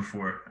happening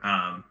before.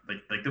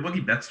 Like the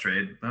Mookie Betts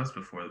trade, that was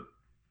before the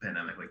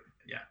pandemic. Like,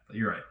 yeah,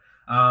 you're right.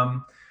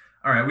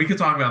 All right, we could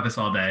talk about this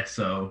all day,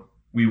 so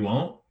we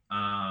won't.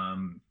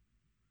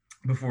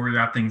 Before we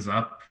wrap things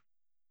up,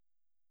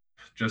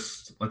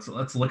 just let's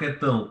look at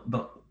the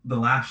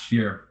last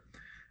year,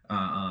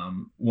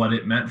 what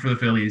it meant for the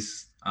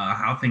Phillies,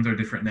 how things are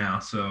different now.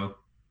 So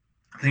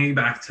thinking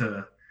back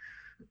to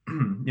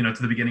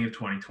to the beginning of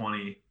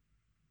 2020,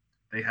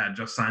 they had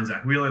just signed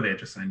Zach Wheeler, they had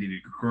just signed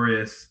Didi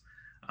Gregorius.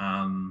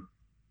 I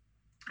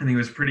think it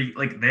was pretty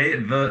like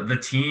the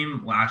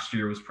team last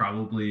year was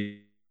definitely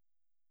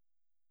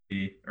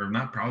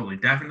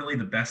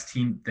the best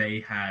team they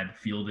had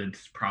fielded,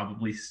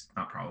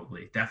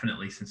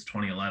 definitely since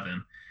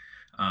 2011.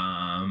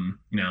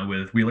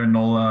 With Wheeler and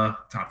Nola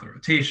top of the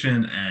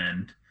rotation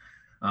and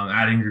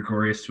adding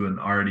Gregorius to an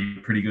already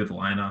pretty good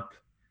lineup.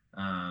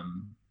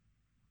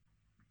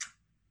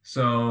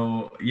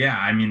 So yeah,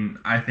 I mean,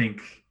 I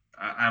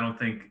don't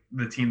think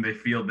the team they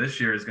field this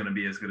year is going to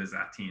be as good as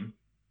that team,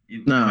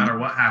 no matter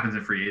what happens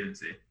in free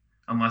agency,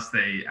 unless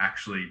they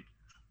actually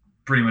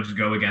pretty much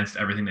go against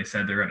everything they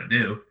said they're going to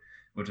do,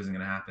 which isn't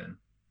going to happen.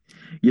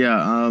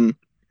 Yeah.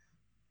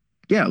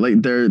 Yeah,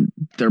 like they're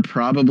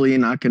probably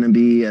not going to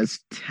be as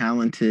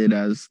talented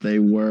as they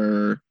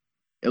were,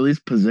 at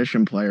least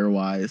position player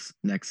wise,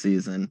 next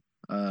season.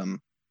 They're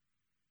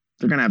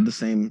going to have the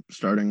same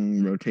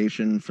starting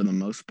rotation for the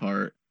most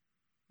part.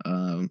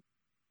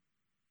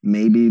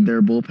 Maybe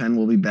their bullpen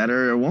will be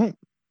better or won't.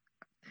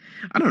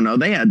 I don't know.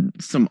 They had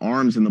some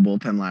arms in the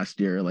bullpen last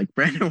year. Like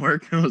Brandon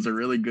Workman was a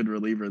really good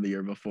reliever the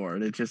year before,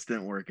 and it just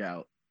didn't work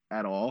out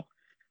at all.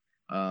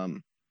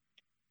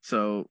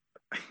 So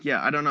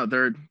yeah, I don't know.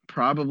 They're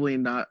probably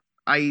not.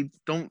 I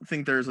don't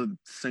think there's a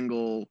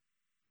single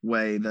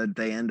way that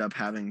they end up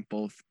having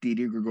both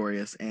Didi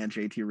Gregorius and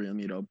JT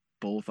Realmuto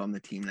both on the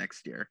team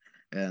next year,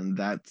 and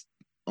that's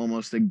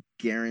almost a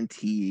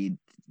guaranteed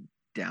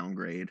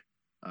downgrade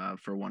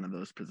for one of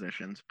those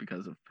positions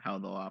because of how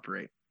they'll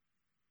operate.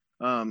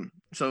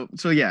 So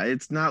yeah,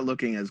 it's not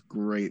looking as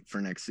great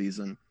for next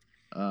season.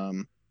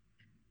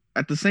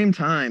 At the same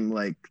time,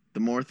 like the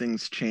more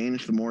things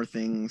change, the more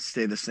things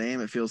stay the same.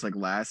 It feels like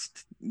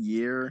last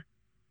year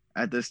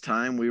at this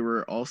time, we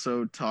were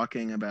also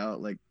talking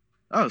about like,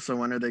 oh, so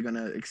when are they going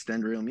to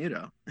extend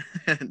Realmuto?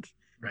 And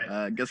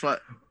right. Guess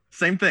what?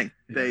 Same thing.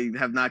 Yeah. They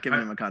have not given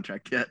him a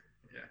contract yet.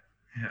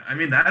 Yeah. I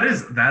mean, that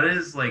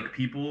is like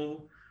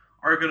people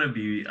are going to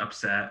be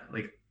upset,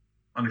 like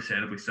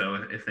understandably so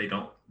if they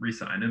don't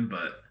re-sign him.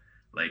 But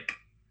like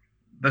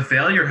the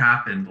failure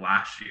happened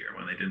last year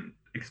when they didn't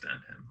extend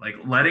him. Like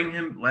letting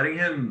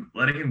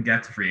him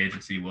get to free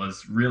agency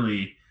was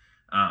really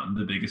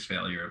the biggest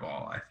failure of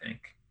all, I think.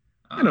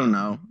 I don't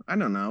know.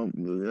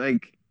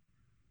 Like,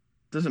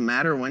 does it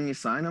matter when you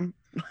sign him?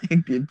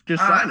 Like, you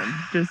just sign him.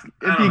 Just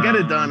if you get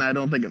it done, I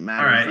don't think it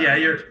matters. All right, yeah,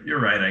 you're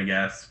right, I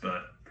guess,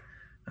 but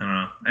I don't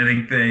know. I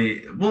think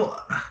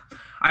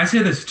I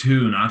say this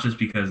too, not just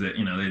because they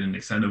didn't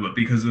extend it, but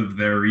because of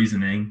their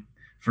reasoning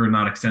for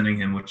not extending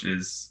him, which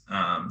is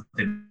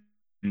they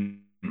didn't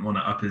want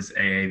to up his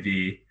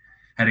AAV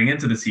heading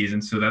into the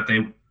season so that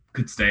they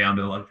could stay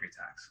under the luxury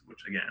tax, which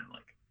again,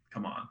 like,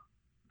 come on.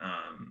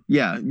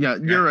 Yeah,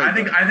 you're right. I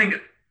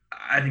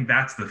think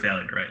that's the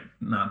failure, right?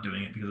 Not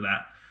doing it because of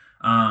that.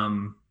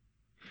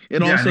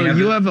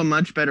 You have a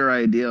much better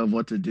idea of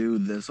what to do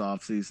this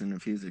offseason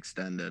if he's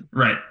extended.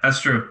 Right, that's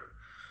true.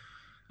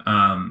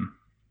 And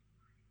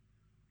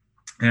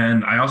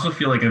I also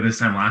feel like at this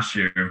time last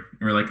year,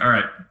 we were like, all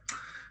right,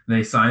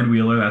 they signed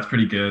Wheeler, that's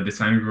pretty good. They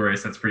signed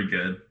Gregorius, that's pretty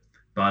good.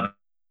 But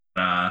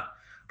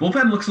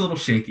bullpen looks a little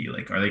shaky.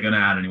 Like, are they going to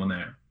add anyone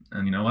there?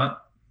 And you know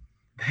what?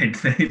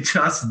 They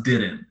just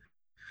didn't.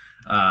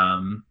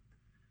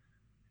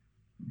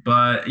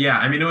 But yeah,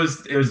 I mean, it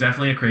was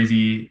definitely a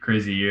crazy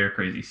year,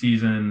 crazy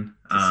season,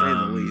 to say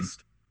the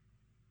least.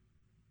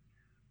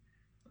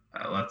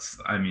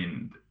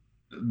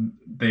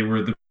 They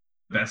were the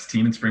best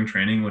team in spring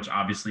training, which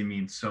obviously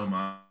means so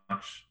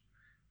much.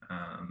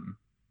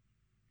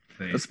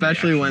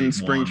 Especially when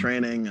spring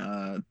training,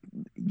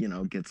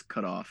 gets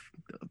cut off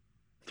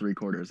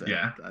 3/4.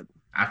 Yeah.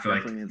 After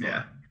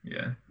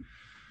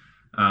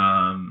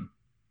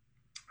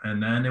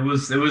and then it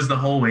was the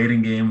whole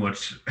waiting game,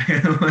 which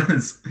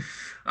was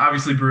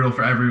obviously brutal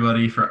for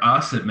everybody. For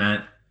us, it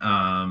meant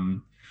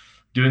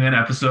doing an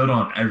episode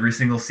on every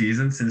single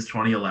season since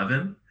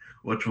 2011,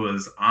 which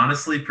was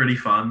honestly pretty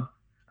fun.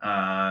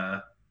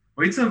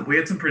 We had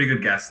some pretty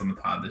good guests on the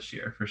pod this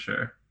year for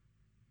sure.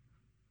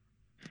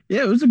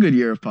 Yeah, it was a good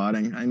year of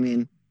podding. I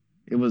mean,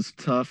 it was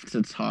tough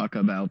to talk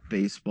about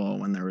baseball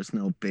when there was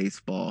no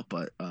baseball,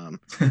 but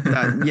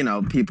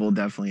that people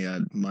definitely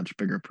had much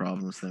bigger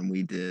problems than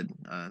we did.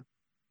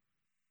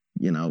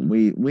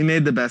 We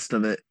made the best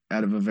of it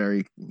out of a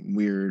very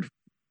weird,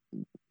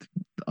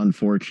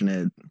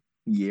 unfortunate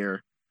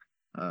year.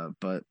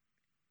 But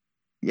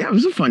yeah, it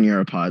was a fun year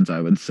of pods,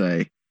 I would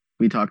say.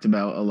 We talked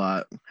about a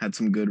lot, had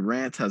some good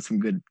rants, had some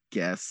good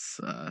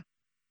guests.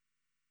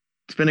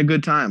 It's been a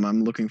good time.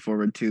 I'm looking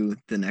forward to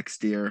the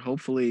next year.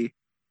 Hopefully,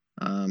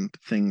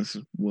 things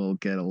will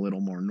get a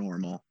little more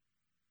normal.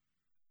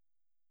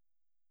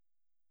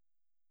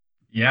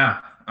 Yeah.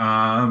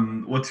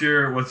 What's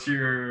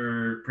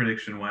your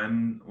prediction?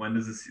 When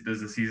does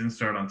the season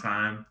start on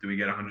time? Do we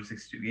get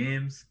 162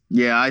 games?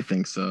 Yeah, I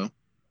think so.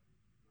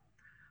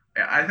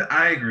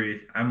 I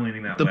agree. I'm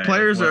leaning that The way.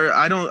 players are.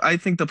 I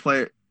think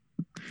the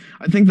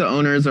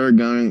owners are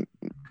going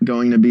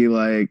to be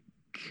like,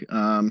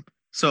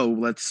 so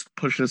let's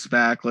push this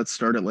back. Let's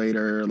start it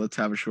later. Let's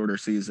have a shorter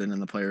season.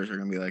 And the players are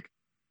going to be like,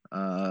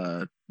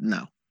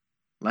 no,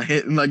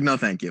 like no,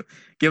 thank you.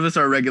 Give us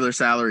our regular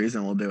salaries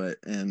and we'll do it.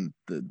 And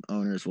the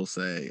owners will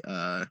say,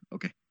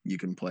 okay, you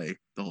can play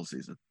the whole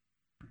season.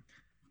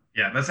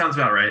 Yeah, that sounds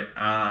about right.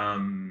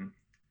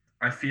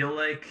 I feel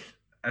like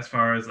as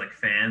far as like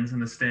fans in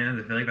the stands,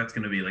 I feel like that's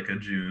going to be like a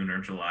June or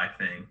July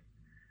thing.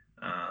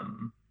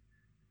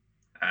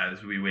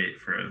 As we wait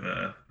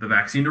for the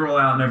vaccine to roll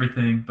out and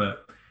everything,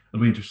 but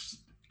it'll be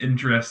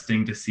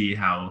interesting to see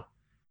how.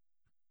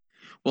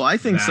 Well, I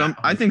think some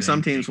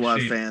teams will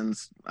have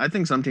fans. I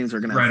think some teams are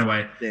going to have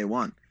right away day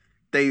one.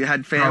 They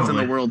had fans in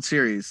the World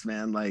Series,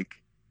 man. Like,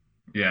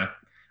 yeah,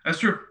 that's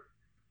true.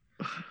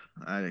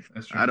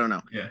 That's true. I don't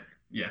know. Yeah.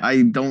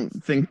 I don't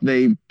think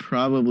they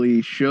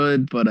probably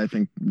should, but I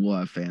think we'll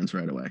have fans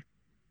right away.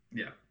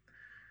 Yeah.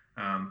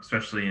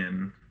 Especially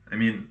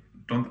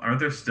aren't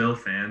there still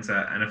fans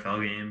at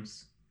NFL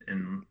games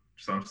in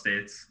some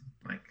states?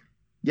 Like,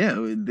 yeah,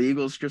 the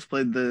Eagles just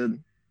played the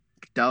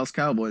Dallas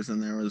Cowboys,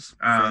 and there was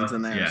fans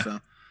in there. Yeah. So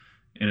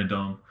in a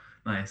dome,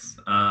 nice.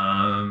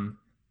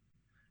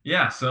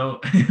 Yeah, so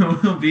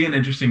it will be an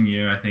interesting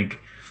year, I think,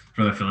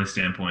 from the Philly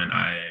standpoint.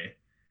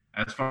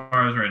 As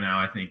far as right now,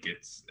 I think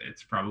it's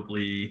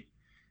probably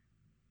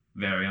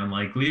very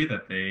unlikely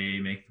that they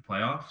make the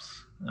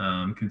playoffs,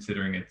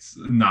 considering it's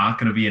not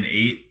going to be an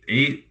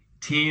eight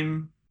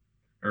team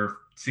or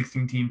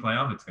 16 team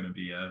playoff. It's going to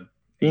be a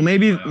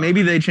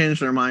maybe they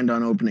changed their mind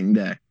on opening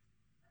day.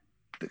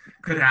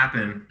 Could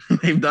happen.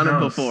 They've done it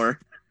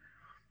before.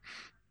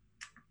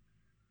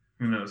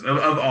 Who knows?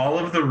 Of all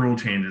of the rule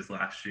changes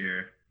last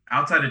year,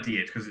 outside of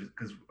DH, because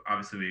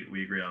obviously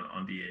we agree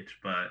on DH,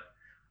 but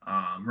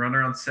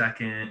runner on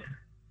second,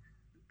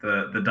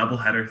 the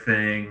doubleheader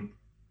thing,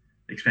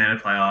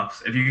 expanded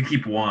playoffs. If you could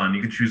keep one,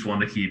 you could choose one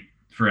to keep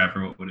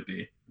forever. What would it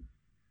be?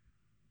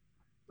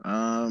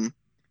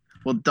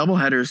 Well,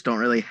 doubleheaders don't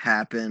really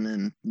happen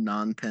in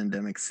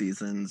non-pandemic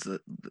seasons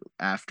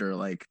after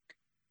like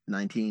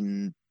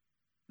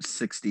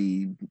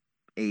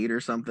 1968 or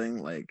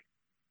something. Like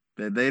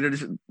they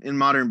just, in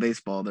modern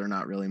baseball, they're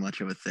not really much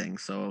of a thing.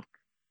 So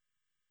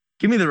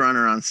give me the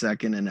runner on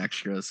second and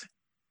extras.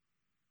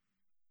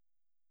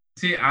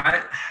 See,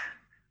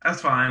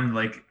 that's fine.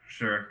 Like,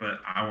 sure, but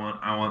I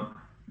want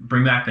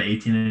bring back the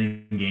 18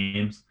 inning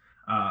games.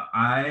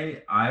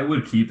 I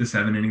would keep the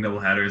 7-inning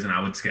doubleheaders, and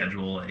I would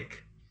schedule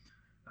like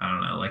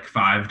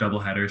 5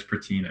 doubleheaders per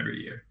team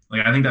every year.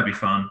 Like, I think that'd be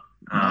fun.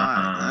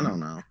 I don't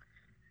know.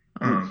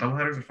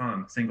 Doubleheaders are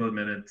fun. Single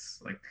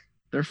minutes, like,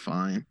 they're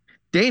fine.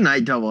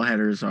 Day-night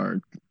doubleheaders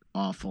are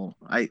awful.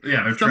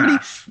 They're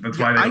trash. That's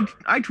why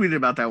I tweeted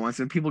about that once,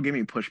 and people give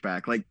me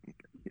pushback. Like,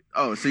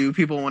 oh, so you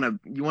people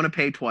want to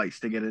pay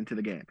twice to get into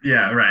the game?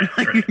 Yeah, right.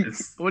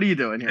 What are you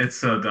doing here? It's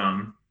so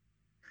dumb.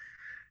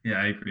 Yeah,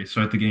 I agree.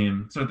 Start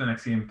the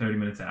next game 30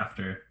 minutes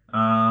after.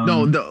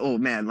 Oh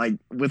man, like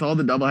with all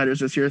the doubleheaders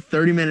this year,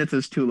 30 minutes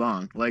is too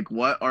long. Like,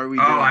 what are we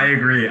doing? Oh, I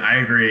agree.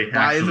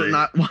 Why is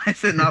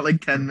it not like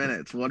 10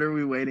 minutes? What are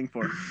we waiting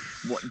for?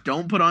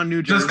 Don't put on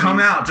new jerseys. Just come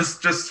out.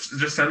 Just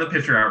send the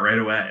pitcher out right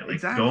away. Like,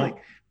 exactly.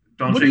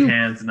 Don't shake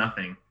hands,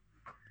 nothing.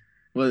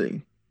 Well,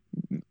 you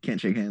can't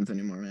shake hands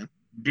anymore, man.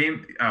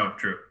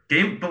 True.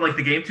 But like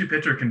the game 2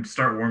 pitcher can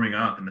start warming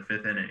up in the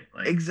 5th inning.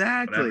 Like,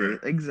 exactly.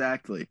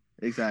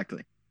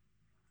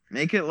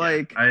 Make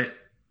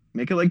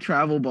it like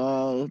travel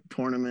ball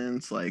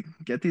tournaments. Like,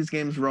 get these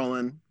games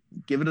rolling.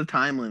 Give it a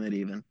time limit,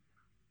 even.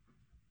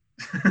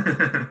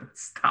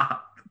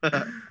 Stop.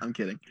 I'm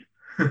kidding.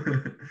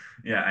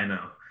 Yeah, I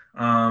know.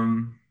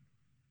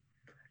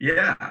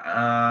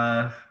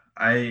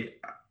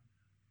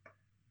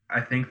 I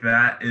think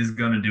that is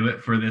going to do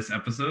it for this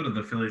episode of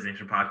the Phillies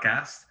Nation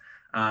podcast.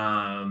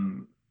 I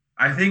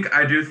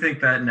do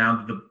think that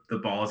now that the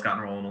ball has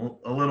gotten rolling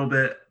a little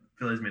bit,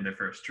 Phillies made their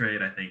first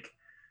trade. I think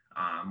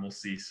we'll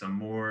see some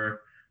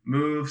more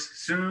moves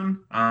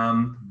soon.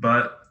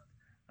 But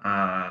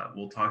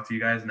we'll talk to you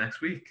guys next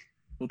week.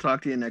 We'll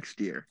talk to you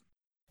next year.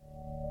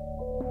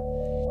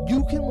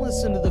 You can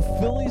listen to the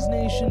Phillies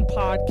Nation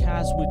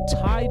podcast with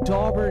Ty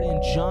Daubert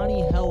and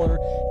Johnny Heller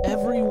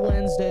every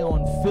Wednesday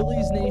on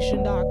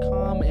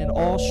PhilliesNation.com and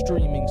all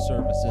streaming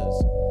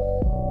services.